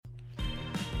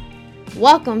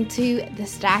Welcome to the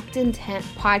Stacked Intent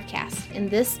podcast. In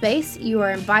this space, you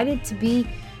are invited to be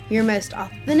your most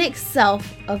authentic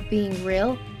self of being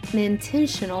real and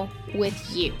intentional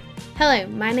with you. Hello,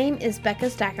 my name is Becca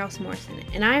Stackhouse Morrison,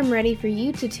 and I am ready for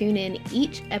you to tune in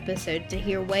each episode to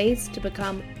hear ways to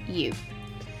become you.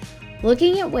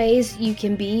 Looking at ways you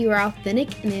can be your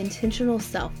authentic and intentional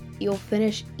self, you'll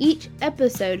finish each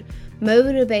episode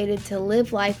motivated to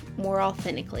live life more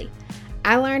authentically.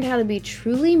 I learned how to be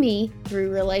truly me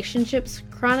through relationships,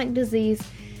 chronic disease,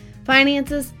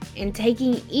 finances, and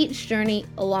taking each journey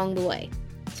along the way.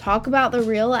 Talk about the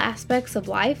real aspects of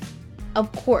life?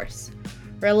 Of course.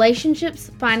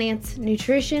 Relationships, finance,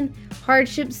 nutrition,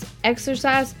 hardships,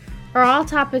 exercise are all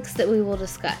topics that we will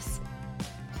discuss.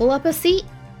 Pull up a seat,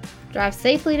 drive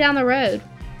safely down the road,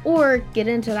 or get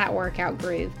into that workout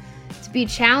groove to be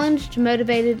challenged,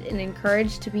 motivated, and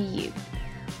encouraged to be you.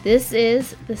 This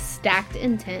is the Stacked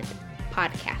Intent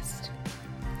podcast.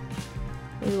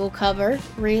 We will cover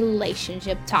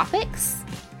relationship topics,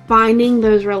 finding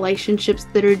those relationships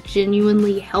that are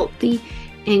genuinely healthy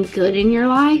and good in your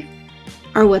life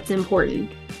are what's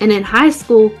important. And in high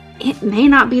school, it may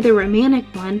not be the romantic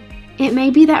one, it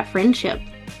may be that friendship.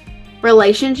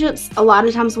 Relationships, a lot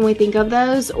of times when we think of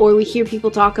those or we hear people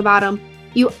talk about them,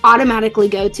 you automatically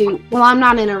go to, well, I'm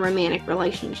not in a romantic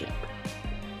relationship.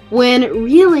 When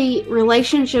really,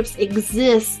 relationships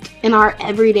exist in our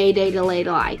everyday, day-to-day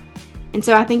life. And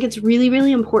so I think it's really,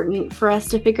 really important for us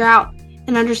to figure out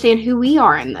and understand who we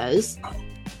are in those.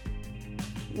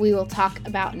 We will talk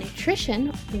about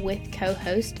nutrition with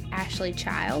co-host Ashley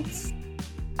Childs.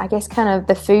 I guess kind of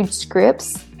the food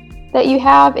scripts that you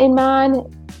have in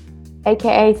mind,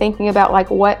 aka thinking about like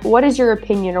what is your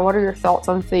opinion or what are your thoughts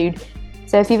on food.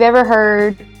 So if you've ever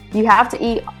heard you have to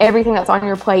eat everything that's on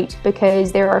your plate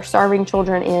because there are starving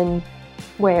children in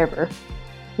wherever,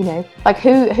 like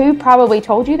who probably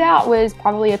told you that was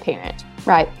probably a parent,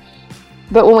 right?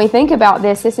 But when we think about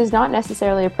this is not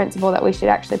necessarily a principle that we should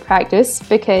actually practice,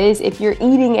 because if you're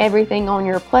eating everything on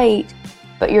your plate,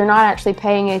 but you're not actually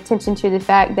paying attention to the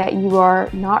fact that you are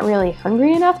not really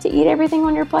hungry enough to eat everything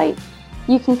on your plate,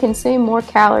 you can consume more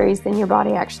calories than your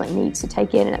body actually needs to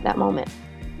take in at that moment.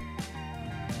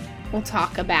 We'll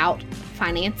talk about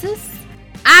finances.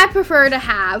 I prefer to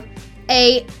have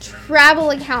a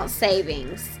travel account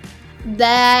savings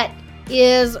that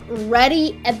is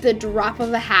ready at the drop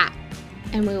of a hat.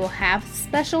 And we will have a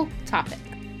special topic.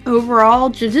 Overall,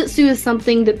 jiu-jitsu is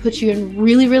something that puts you in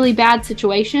really, really bad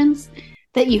situations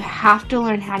that you have to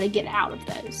learn how to get out of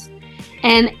those.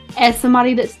 And as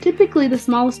somebody that's typically the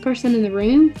smallest person in the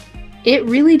room, it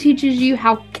really teaches you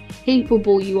how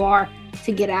capable you are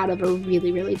to get out of a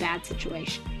really, really bad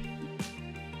situation.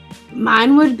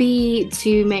 Mine would be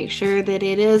to make sure that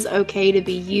it is okay to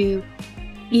be you,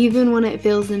 even when it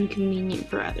feels inconvenient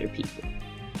for other people.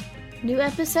 New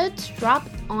episodes drop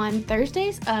on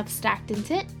Thursdays of Stacked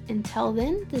Intent. Until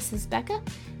then, this is Becca,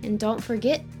 and don't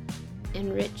forget,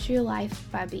 enrich your life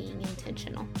by being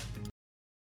intentional.